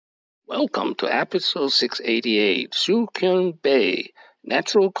Welcome to episode 688, Suh Kyung-bae,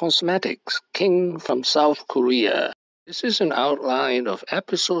 Natural Cosmetics, King from South Korea. This is an outline of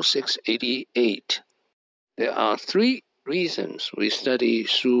episode 688. There are three reasons we study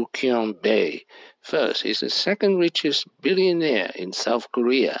Suh Kyung-bae. First, he's the second richest billionaire in South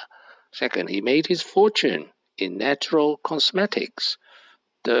Korea. Second, he made his fortune in natural cosmetics.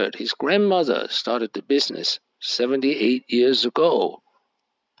 Third, his grandmother started the business 78 years ago.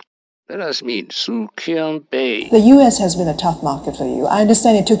 Let us meet Suh Kyung-bae. The US has been a tough market for you. I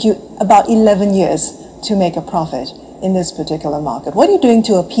understand it took you about 11 years to make a profit in this particular market. What are you doing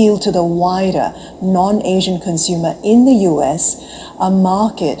to appeal to the wider non-Asian consumer in the US, a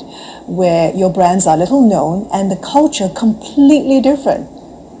market where your brands are little known and the culture completely different?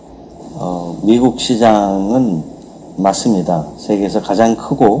 미국 시장은 맞습니다. 세계에서 가장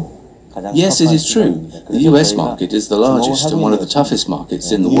크고 Yes, it is true. The US market is the largest and one of the toughest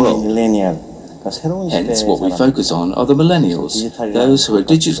markets in the world. Hence, what we focus on are the millennials, those who are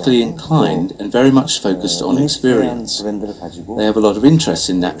digitally inclined and very much focused on experience. They have a lot of interest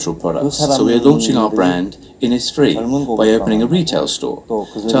in natural products, so we are launching our brand, Innisfree, by opening a retail store,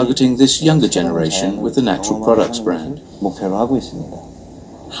 targeting this younger generation with the natural products brand.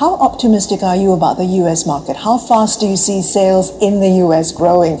 How optimistic are you about the US market? How fast do you see sales in the US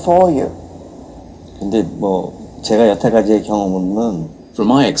growing for you? From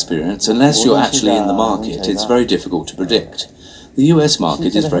my experience, unless you're actually in the market, it's very difficult to predict. The US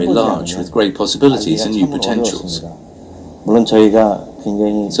market is very large, with great possibilities and new potentials. So,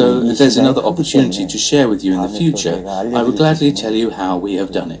 if there's another opportunity to share with you in the future, I would gladly tell you how we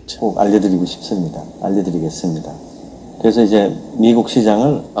have done it.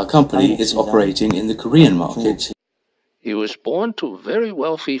 Our company is operating in the Korean market. He was born to a very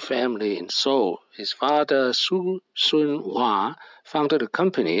wealthy family in Seoul. His father, Suh Sun-hwa, founded a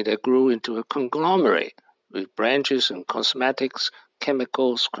company that grew into a conglomerate with branches in cosmetics,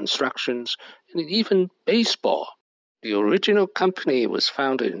 chemicals, constructions, and even baseball. The original company was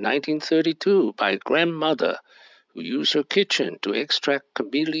founded in 1932 by a grandmother who used her kitchen to extract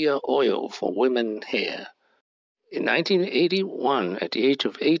camellia oil for women's hair. In 1981, at the age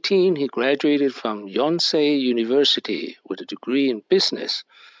of 18, he graduated from Yonsei University with a degree in business.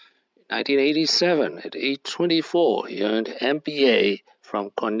 In 1987, at age 24, he earned an MBA from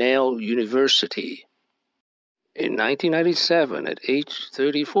Cornell University. In 1997, at age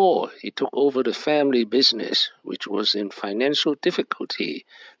 34, he took over the family business, which was in financial difficulty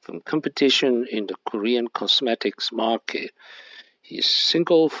from competition in the Korean cosmetics market. His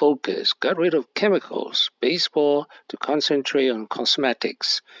single focus got rid of chemicals, baseball, to concentrate on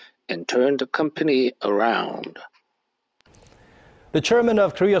cosmetics and turned the company around. The chairman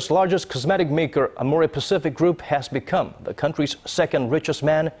of Korea's largest cosmetic maker, Amore Pacific Group, has become the country's second richest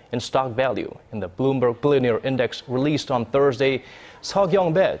man in stock value. In the Bloomberg Billionaire Index released on Thursday, Suh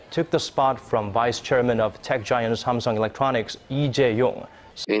Kyung-bae took the spot from vice chairman of tech giant Samsung Electronics, Lee Jae-yong.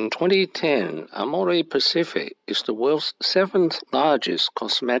 In 2010, Amore Pacific is the world's seventh largest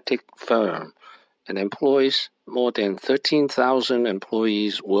cosmetic firm and employs more than 13,000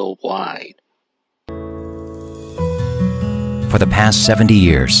 employees worldwide. For the past 70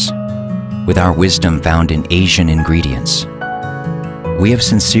 years, with our wisdom found in Asian ingredients, we have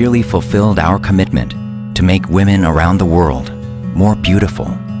sincerely fulfilled our commitment to make women around the world more beautiful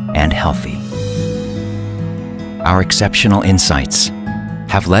and healthy. Our exceptional insights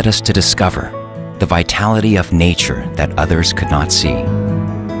have led us to discover the vitality of nature that others could not see.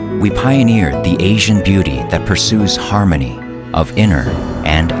 We pioneered the Asian beauty that pursues harmony of inner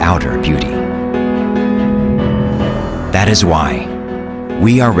and outer beauty. That is why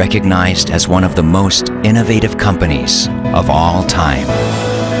we are recognized as one of the most innovative companies of all time.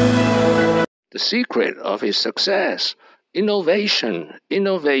 The secret of his success, innovation.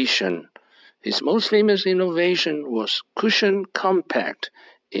 His most famous innovation was Cushion Compact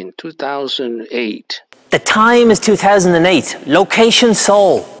in 2008. The time is 2008. Location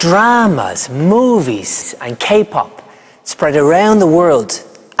Seoul. Dramas, movies, and K-pop spread around the world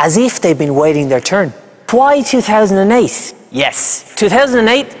as if they've been waiting their turn. Why 2008? Yes,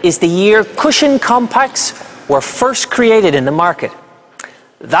 2008 is the year Cushion Compacts were first created in the market.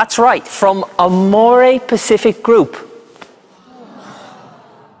 That's right, from Amore Pacific Group.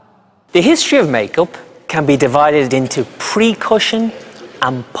 The history of makeup can be divided into pre-cushion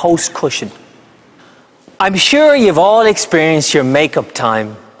and post-cushion. I'm sure you've all experienced your makeup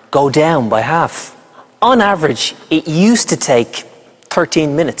time go down by half. On average, it used to take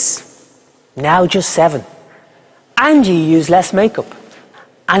 13 minutes. Now just 7. And you use less makeup.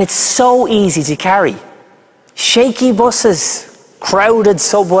 And it's so easy to carry. Shaky buses, crowded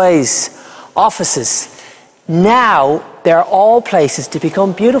subways, offices. Now they're all places to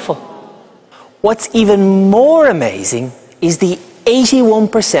become beautiful. What's even more amazing is the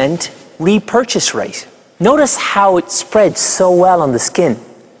 81% repurchase rate. Notice how it spreads so well on the skin.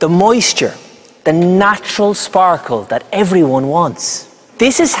 The moisture, the natural sparkle that everyone wants.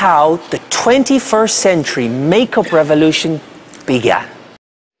 This is how the 21st century makeup revolution began.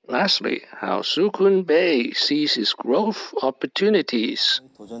 Lastly, how Suh Kyung-bae sees his growth opportunities.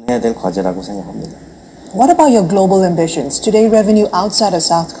 도전해야 될 과제라고 생각합니다. What about your global ambitions? Today, revenue outside of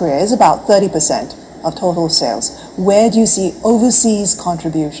South Korea is about 30% of total sales. Where do you see overseas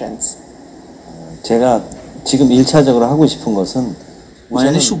contributions? 제가 지금 1차적으로 하고 싶은 것은 My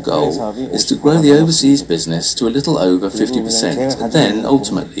initial goal is to grow the overseas business to a little over 50% and then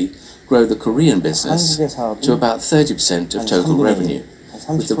ultimately grow the Korean business to about 30% of total revenue,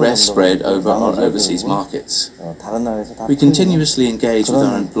 with the rest spread over our overseas markets. We continuously engage with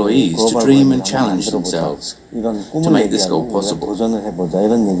our employees to dream and challenge themselves to make this goal possible.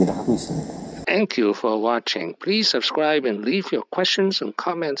 Thank you for watching. Please subscribe and leave your questions and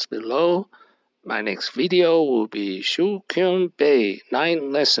comments below. My next video will be Suh Kyung-bae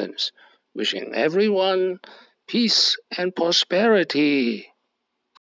 9 lessons. Wishing everyone peace and prosperity.